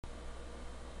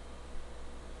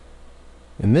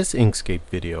In this Inkscape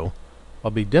video,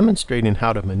 I'll be demonstrating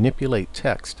how to manipulate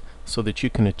text so that you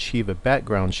can achieve a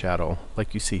background shadow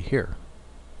like you see here.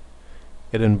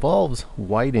 It involves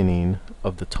widening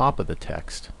of the top of the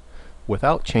text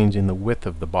without changing the width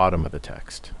of the bottom of the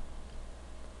text.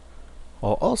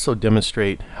 I'll also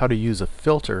demonstrate how to use a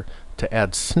filter to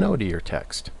add snow to your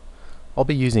text. I'll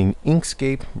be using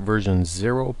Inkscape version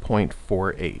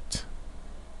 0.48.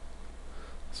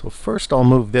 So first I'll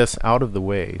move this out of the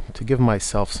way to give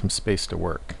myself some space to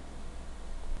work.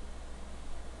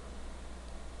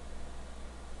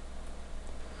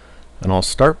 And I'll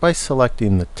start by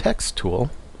selecting the text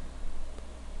tool,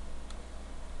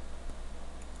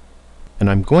 and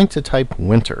I'm going to type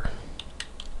winter.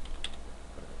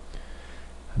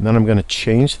 And then I'm going to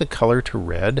change the color to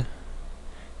red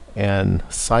and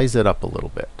size it up a little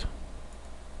bit.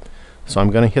 So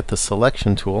I'm going to hit the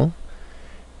selection tool,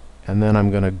 and then I'm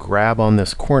going to grab on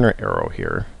this corner arrow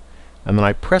here, and then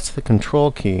I press the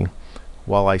control key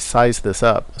while I size this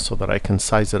up so that I can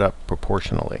size it up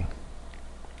proportionally.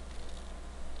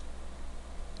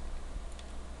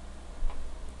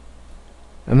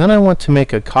 And then I want to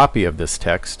make a copy of this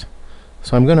text,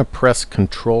 so I'm going to press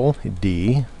Control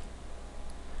D,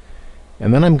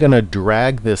 and then I'm going to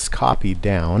drag this copy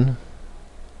down.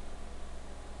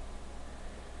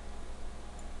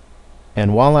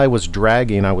 And while I was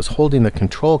dragging, I was holding the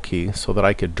control key so that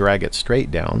I could drag it straight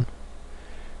down.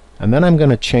 And then I'm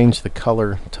going to change the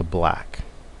color to black.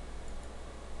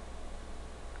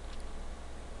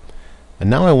 And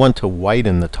now I want to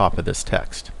whiten the top of this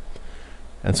text.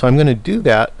 And so I'm going to do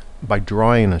that by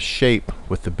drawing a shape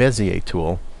with the Bezier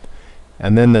tool,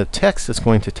 and then the text is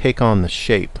going to take on the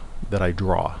shape that I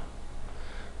draw.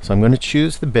 So I'm going to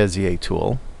choose the Bezier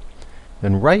tool.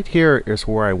 Then right here is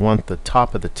where I want the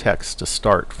top of the text to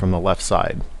start from the left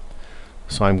side.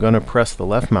 So I'm going to press the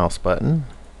left mouse button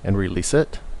and release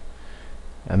it,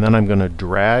 and then I'm going to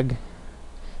drag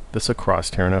this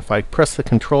across here, and if I press the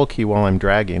control key while I'm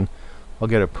dragging, I'll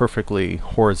get a perfectly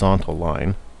horizontal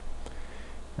line.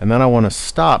 And then I want to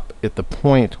stop at the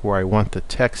point where I want the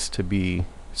text to be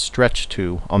stretched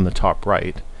to on the top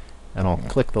right, and I'll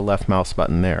click the left mouse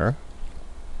button there.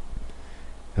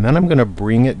 And then I'm going to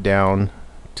bring it down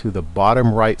to the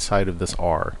bottom right side of this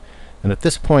R. And at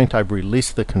this point I've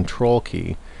released the control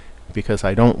key because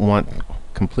I don't want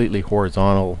completely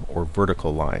horizontal or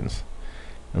vertical lines.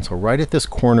 And so right at this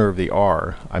corner of the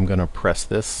R, I'm going to press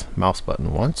this mouse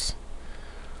button once,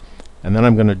 and then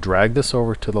I'm going to drag this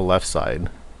over to the left side,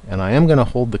 and I am going to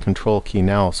hold the control key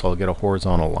now so I'll get a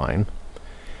horizontal line.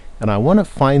 And I want to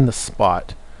find the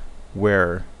spot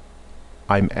where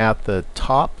I'm at the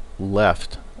top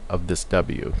left of this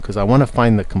W, because I want to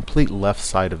find the complete left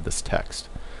side of this text.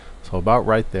 So about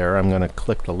right there, I'm going to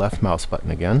click the left mouse button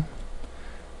again,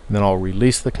 and then I'll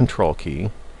release the control key,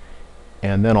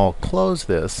 and then I'll close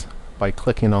this by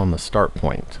clicking on the start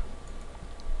point.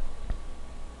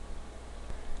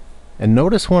 And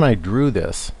notice when I drew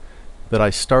this that I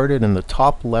started in the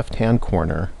top left hand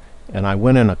corner and I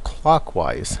went in a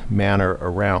clockwise manner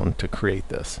around to create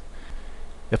this.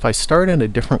 If I start in a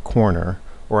different corner,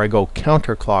 or I go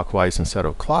counterclockwise instead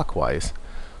of clockwise,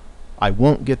 I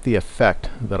won't get the effect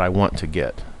that I want to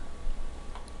get.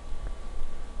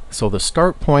 So the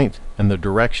start point and the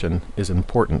direction is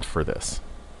important for this.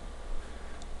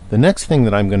 The next thing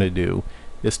that I'm going to do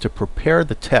is to prepare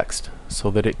the text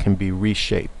so that it can be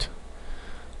reshaped.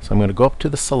 So I'm going to go up to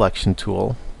the selection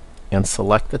tool and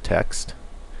select the text.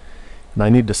 And I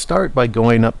need to start by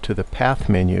going up to the path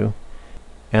menu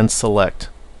and select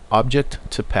Object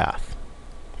to Path.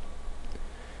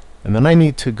 And then I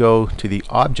need to go to the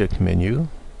Object menu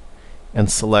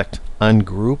and select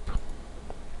Ungroup,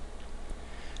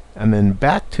 and then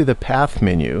back to the Path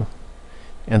menu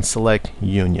and select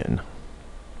Union.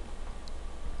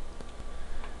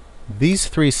 These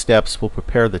three steps will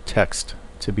prepare the text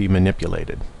to be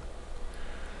manipulated.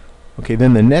 Okay,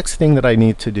 then the next thing that I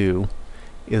need to do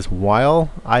is, while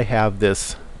I have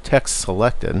this text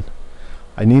selected,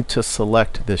 I need to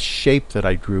select the shape that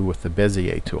I drew with the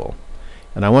Bezier tool.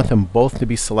 And I want them both to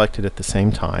be selected at the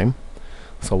same time.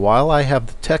 So while I have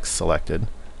the text selected,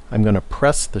 I'm going to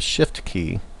press the Shift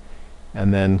key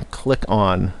and then click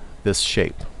on this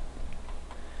shape.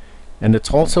 And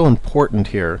it's also important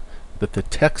here that the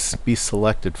text be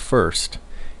selected first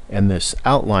and this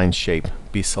outline shape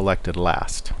be selected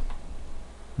last.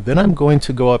 Then I'm going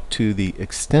to go up to the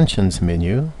Extensions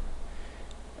menu,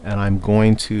 and I'm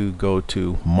going to go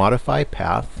to Modify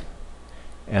Path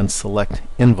and select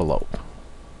Envelope.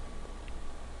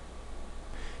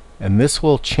 And this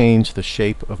will change the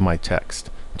shape of my text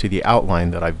to the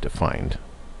outline that I've defined.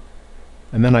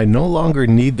 And then I no longer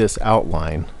need this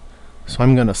outline, so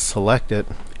I'm going to select it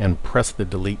and press the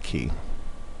delete key.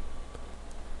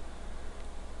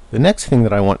 The next thing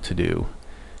that I want to do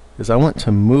is I want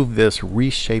to move this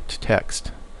reshaped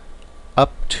text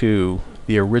up to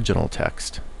the original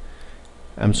text.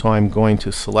 And so I'm going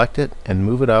to select it and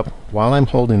move it up while I'm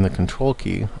holding the control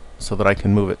key so that I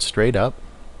can move it straight up.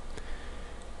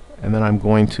 And then I'm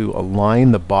going to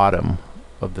align the bottom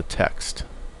of the text.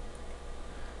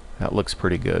 That looks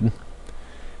pretty good.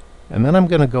 And then I'm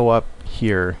going to go up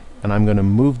here and I'm going to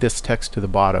move this text to the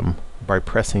bottom by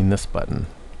pressing this button.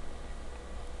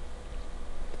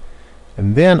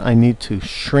 And then I need to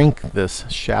shrink this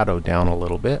shadow down a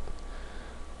little bit.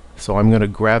 So I'm going to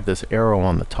grab this arrow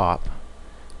on the top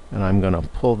and I'm going to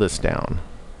pull this down.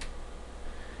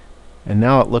 And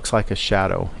now it looks like a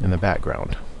shadow in the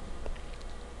background.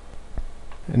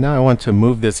 And now I want to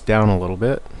move this down a little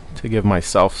bit to give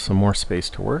myself some more space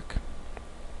to work.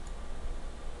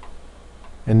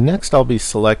 And next I'll be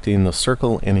selecting the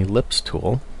circle and ellipse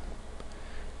tool.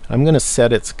 I'm going to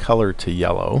set its color to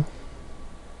yellow.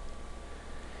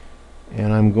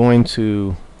 And I'm going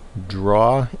to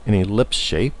draw an ellipse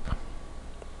shape.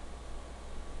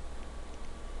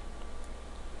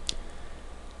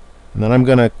 And then I'm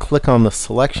going to click on the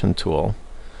selection tool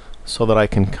so that I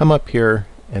can come up here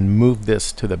and move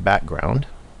this to the background.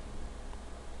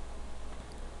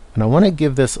 And I want to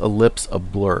give this ellipse a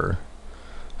blur.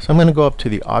 So I'm going to go up to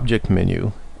the Object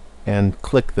menu and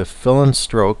click the Fill and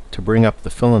Stroke to bring up the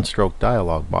Fill and Stroke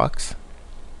dialog box.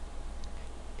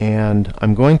 And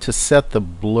I'm going to set the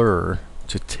blur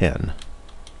to 10.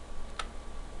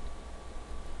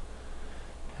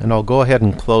 And I'll go ahead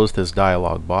and close this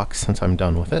dialog box since I'm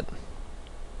done with it.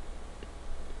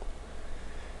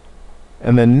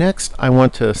 And then next I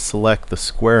want to select the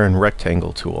Square and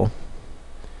Rectangle tool.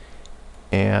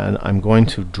 And I'm going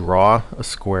to draw a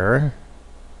square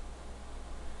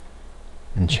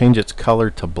and change its color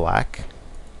to black.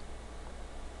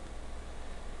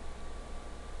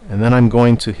 And then I'm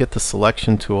going to hit the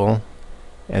selection tool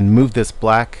and move this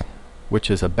black, which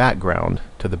is a background,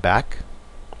 to the back.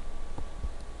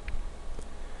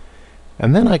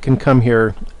 And then I can come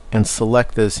here and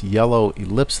select this yellow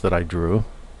ellipse that I drew,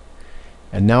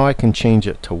 and now I can change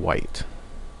it to white.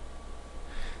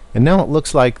 And now it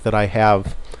looks like that I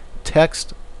have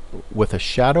text with a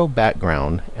shadow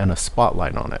background and a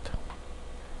spotlight on it.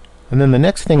 And then the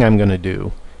next thing I'm going to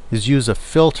do is use a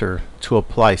filter to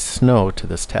apply snow to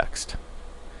this text.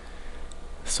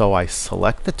 So I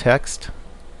select the text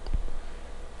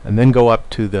and then go up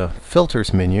to the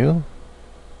Filters menu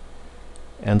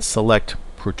and select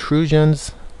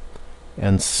Protrusions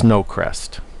and Snow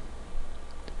Crest.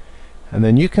 And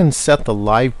then you can set the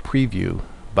Live Preview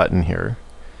button here.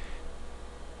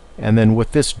 And then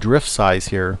with this drift size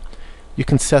here, you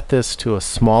can set this to a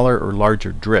smaller or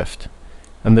larger drift.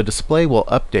 And the display will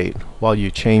update while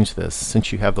you change this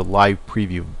since you have the Live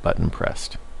Preview button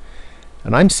pressed.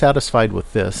 And I'm satisfied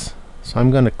with this, so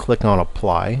I'm going to click on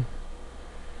Apply.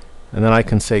 And then I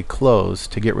can say Close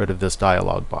to get rid of this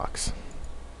dialog box.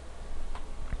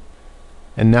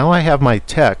 And now I have my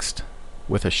text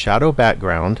with a shadow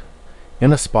background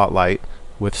in a spotlight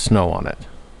with snow on it.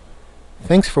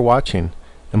 Thanks for watching,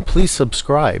 and please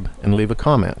subscribe and leave a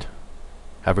comment.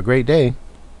 Have a great day.